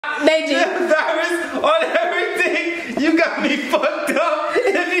Paris, on everything. You got me fucked up.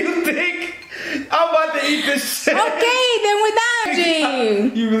 If you think I'm about to eat this shit. Okay, then we're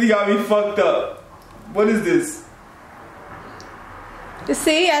done. You really got me fucked up. What is this? You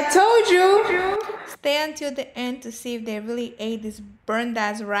see, I told you. Stay until the end to see if they really ate this burned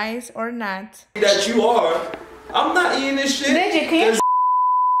ass rice or not. That you are. I'm not eating this shit.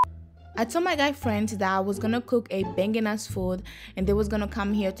 I told my guy friends that I was gonna cook a banging ass food and they was gonna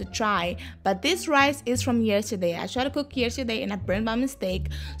come here to try, but this rice is from yesterday. I tried to cook yesterday and I burned by mistake,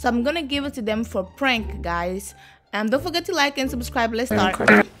 so I'm gonna give it to them for prank, guys. Don't forget to like and subscribe. Let's start. Hi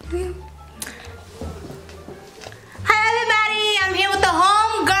everybody, I'm here with the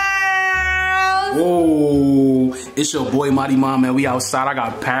homegirls. Whoa, it's your boy Mighty Mom, man. We outside. I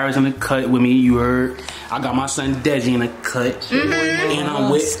got Paris in the cut with me, you heard. I got my son Deji in the cut. And I'm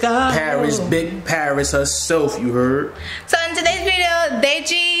with Paris, Big Paris herself, you heard. So in today's video,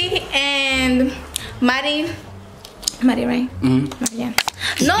 Deji and Mighty, right? Yeah.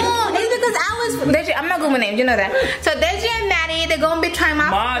 No, it's because I was Deji. I'm not good with names, you know that. So Deji and Maddie, they're gonna be trying my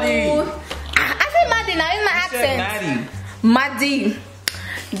food. I said Maddie now, it's my accent. Maddie.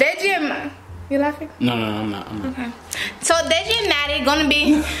 Deji and you laughing? No, I'm not. Okay. So Deji and Maddie gonna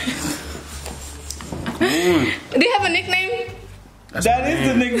be. Do you have a nickname? That is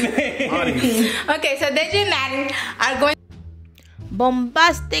the nickname. Okay, so Deji and Maddie are going.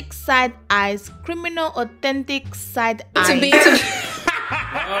 Bombastic side eyes, criminal authentic side eyes.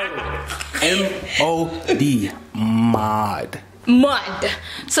 M-O-D, mod.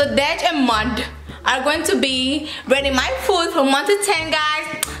 So Dej and Mud are going to be rating my food from 1 to 10, guys.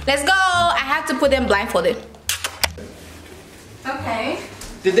 Let's go. I have to put them blindfolded. Okay.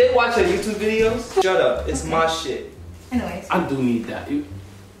 Did they watch our YouTube videos? Shut up. It's my shit. Anyways. I do need that.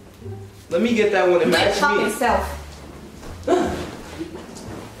 Let me get that one and match me. Yourself.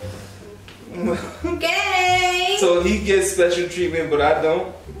 Okay. So he gets special treatment, but I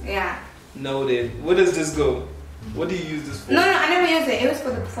don't? Yeah. Noted. Where does this go? What do you use this for? No, I never used it. It was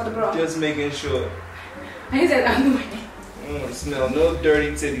for the bro. Just making sure. I used it. I'm doing it. I don't smell no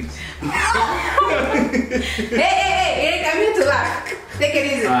dirty titties. Hey, I'm here to laugh. Take it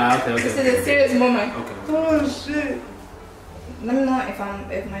easy. Okay. This is a serious moment. Okay. Oh shit. Let me know if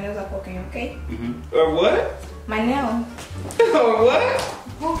my nails are poking, okay? Or what? My nail. Or what?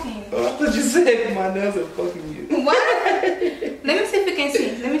 Poking. Oh, I thought you said my nails are fucking you. What? Let me see if you can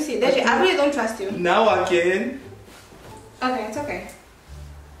see. Let me see. Deji, I really don't trust you. Now I can. Okay, it's okay.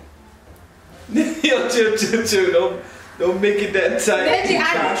 Yo, chill. Don't make it that tight. Deji,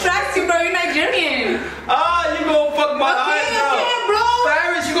 I don't trust you, bro. You're Nigerian. Ah, you gonna fuck my eyes out. Okay, bro.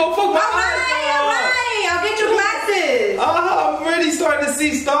 Paris, you gonna fuck my eyes out. Alright. I'll get your glasses. I'm already starting to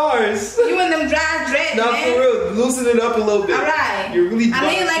see stars. You and them dry dreads, Now man. for real, loosen it up a little bit. Alright. You're really I know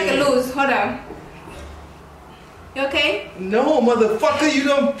you like it loose. Hold on. You okay? No, motherfucker, you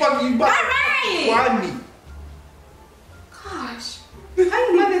don't fuck you. Alright. Why me? Gosh. How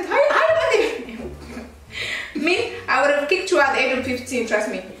you mother? Me? I would have kicked you out at the age of 15. Trust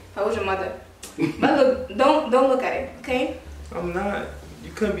me. I was your mother. But look, don't look at it, okay? I'm not.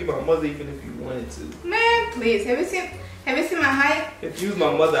 You couldn't be my mother even if you wanted to. Man, please. Have you seen my height? If you was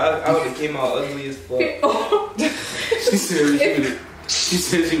my mother, I would have came out ugly as fuck. She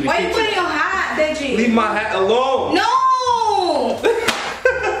said she would. Why you putting your hat, Deji? Leave my hat alone. No!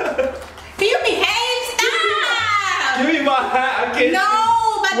 Can you behave? Stop! Give me my hat. I can't. No,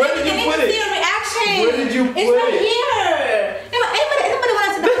 but Where did you put it? See a reaction. Where did you put it's right it? here. Anybody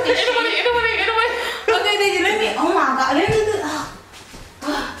wants to know this? Okay, Deji, let me. Oh my God, let me do.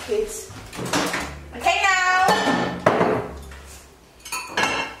 Oh, kids. Okay, now.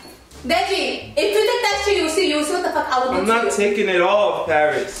 Deji, if you take that shit, you'll see what the fuck I will do. I'm not taking it off,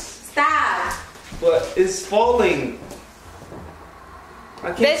 Paris. Stop. But it's falling.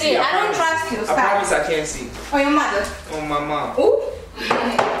 I can't see. Deji, I don't trust you. Stop. I promise I can't see. Oh, your mother. On my mom. Ooh.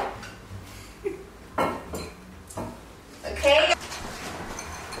 Okay.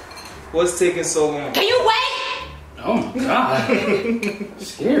 What's taking so long? Can you wait? Oh my God.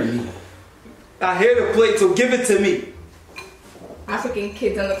 Scary. I hear the plate, so give it to me. African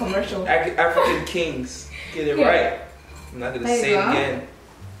kids on the commercial. African kings. Get it right. I'm not gonna say it again.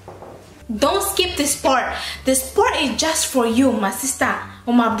 Don't skip this part. This part is just for you, my sister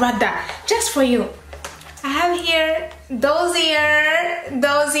or my brother. Just for you. I have here Dozier.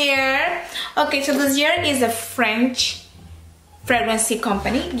 Okay, so Dozier is a French fragrance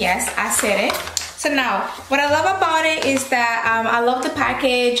company. Yes, I said it. So now, what I love about it is that I love the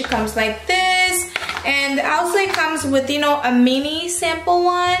package. It comes like this, and also it comes with, you know, a mini sample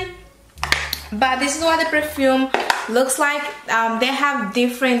one. But this is what the perfume looks like. They have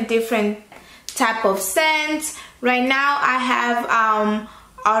different type of scents. Right now I have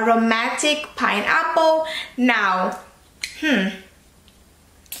aromatic pineapple. Now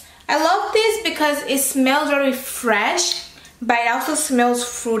I love this because it smells very fresh, but it also smells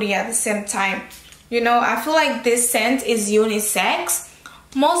fruity at the same time. You know, I feel like this scent is unisex.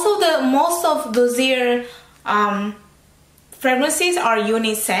 Most of those here fragrances are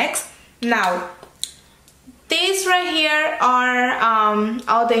unisex. Now these right here are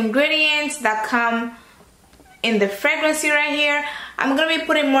all the ingredients that come in the fragrance right here. I'm gonna be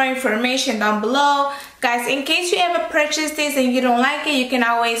putting more information down below, guys. In case you ever purchase this and you don't like it, you can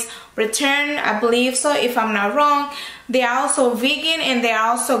always return, I believe so, if I'm not wrong. They are also vegan and they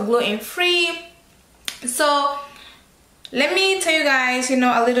are also gluten-free. So let me tell you guys, you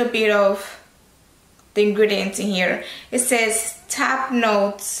know, a little bit of the ingredients in here. It says top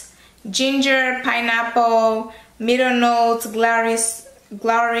notes: ginger, pineapple, middle notes, glary,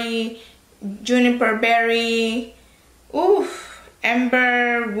 juniper berry,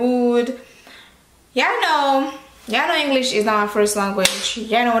 amber, wood. Y'all know English is not my first language.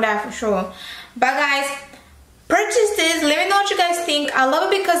 Y'all know that for sure. But guys, purchase this. Let me know what you guys think. I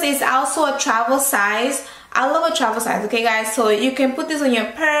love it because it's also a travel size. I love a travel size, okay guys? So you can put this in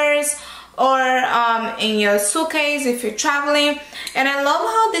your purse or in your suitcase if you're traveling. And I love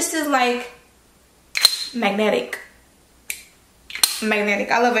how this is like magnetic.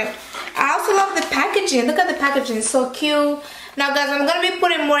 I love it. I also love the packaging. Look at the packaging, it's so cute. Now guys, I'm gonna be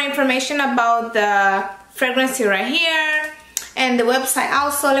putting more information about the fragrance right here and the website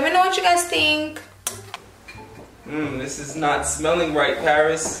also. Let me know what you guys think. This is not smelling right,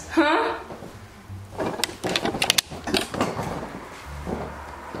 Paris. Huh?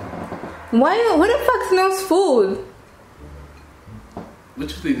 What the fuck smells food? What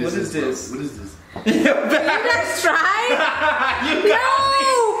you think this is? What is this? What is this? Can you guys try? No!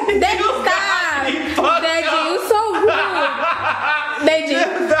 Deji, stop! Deji, you so rude. Deji.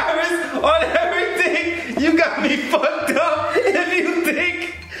 Paris, on everything, you got me fucked up. If you think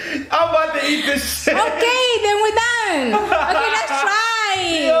I'm about to eat this shit. Okay, then we're done. Okay, let's try.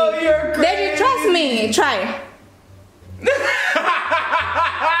 Yo, you're crazy. Deji, trust me. Try.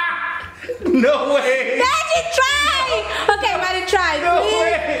 No way. Deji, try. Okay, Maddie, try. No please.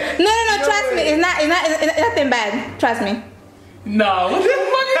 way. No, trust me. It's nothing bad. Trust me. No, what the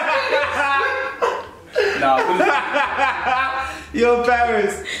fuck is this? No. Yo,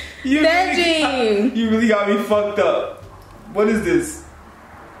 Paris. You really got me fucked up. What is this?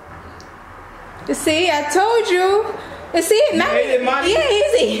 You see, I told you. You see, Maddie. ate it, Maddie? Yeah,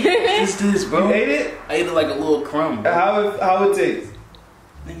 easy. What's this, bro? You ate it? I ate it like a little crumb, bro. How it tastes?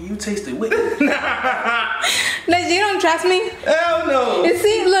 Nigga, you tasted with it. Deji, you don't trust me? Hell no. You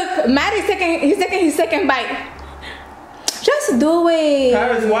see, look, Maddie's taking his second bite. Just do it.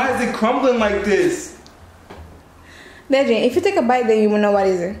 Paris, why is it crumbling like this? Deji, if you take a bite, then you will know what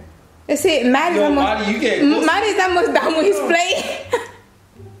is it. You see, Maddie's almost done with his plate.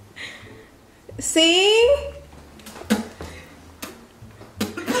 See?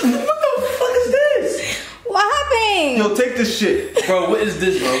 What happened? Yo, take this shit. Bro, what is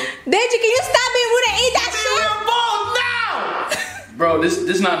this, bro? Deji, can you stop being rude and eat that shit? Bro,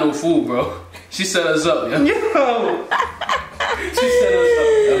 this not no food, bro. She set us up, yo. Yo. She set us up,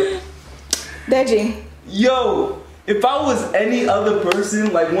 yo. Deji. Yo, if I was any other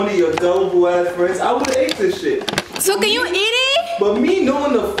person, like one of your gullible ass friends, I would have ate this shit. So can you eat it? But me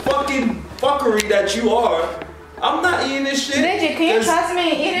knowing the fucking fuckery that you are, I'm not eating this shit. Deji, can you trust me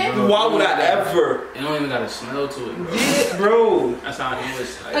and eat it? Why would I ever? It don't even got a smell to it, bro. Yeah, bro. That's how it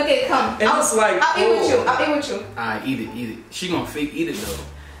was. Like, Okay, come. And it's like, I'll eat with you. I'll eat with you. alright, eat it. She gonna fake eat it though.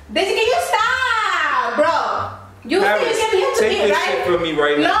 Deji, can you stop, bro? You Paris, have to take eat, this right? shit from me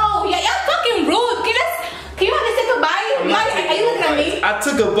right now. No, yeah, you're fucking rude. Can you have to take a bite? I'm not Are you looking at me? I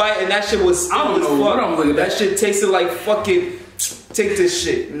took a bite and that shit was I don't know what I'm looking at. That shit tasted like fucking. Take this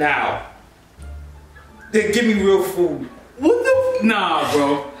shit now. Then give me real food. What the? Nah,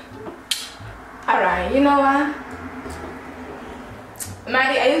 bro. Alright, you know what?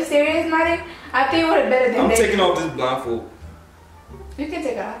 Maddie, are you serious, Maddie? I think you would have better than I'm Deji. taking off this blindfold. You can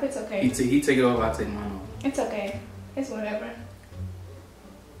take it off. It's okay. He take it off. I take mine off. It's okay. It's whatever.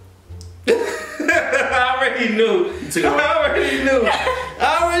 I already knew.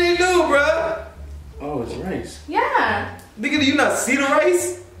 I already knew, bro. Oh, it's rice. Yeah. Nigga, do you not see the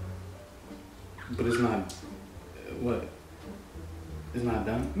rice? But it's not. What? It's not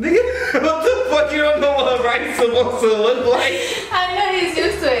done. Nigga, what the fuck? You don't know what rice is supposed to look like? I know he's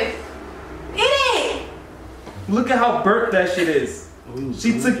used to it. Eat it. Look at how burnt that shit is.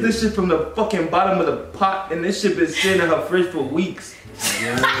 She took this shit from the fucking bottom of the pot, and this shit been sitting in her fridge for weeks.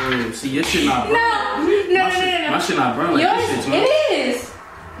 Yo, see, your shit not burn. No. My shit not burn like this shit, man. It is.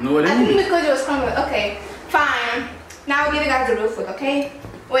 No, it I ain't. think because it was crumbling. Okay, fine. Now we'll give you guys the real food, okay?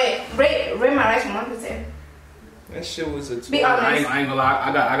 Wait, rate my rice from 1 to 10. That shit was a 2. Be honest. I ain't gonna lie.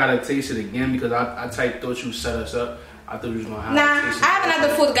 I gotta taste it again because I thought you set us up. I thought you was gonna have Nah, to taste it. I have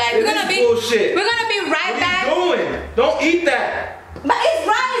another food, guys. This is bullshit. We're gonna be right back. What are you doing? Don't eat that. But it's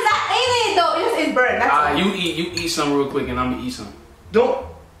rice. I ate it though. It's burnt. That's all. You eat some real quick and I'm gonna eat some. Don't.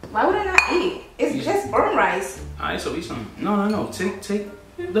 Why would I not eat? It's just burnt rice. Alright, so eat some. No. Take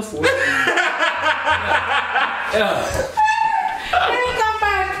the fork. Yeah. Let me come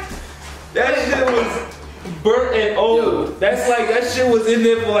back. That shit was burnt and old. Yo. That's like that shit was in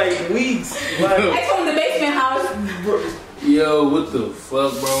there for like weeks. Like, It's from the basement house. Yo, what the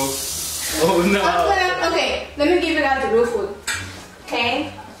fuck, bro? Oh no. Okay, let me give you guys the real food.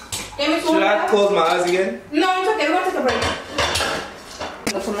 Okay? Give me should I close my eyes again? No, it's okay. We're gonna take a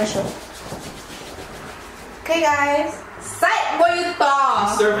break. No commercial. Okay, guys. Sight what you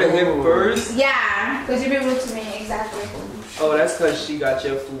thought. Serving him first. Yeah, because you be rude to me. Exactly. Oh, that's because she got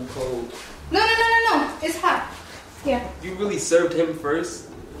your food cold. No. It's hot. Yeah. You really served him first?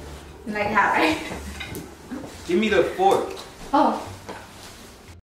 Like how, right? Give me the fork. Oh.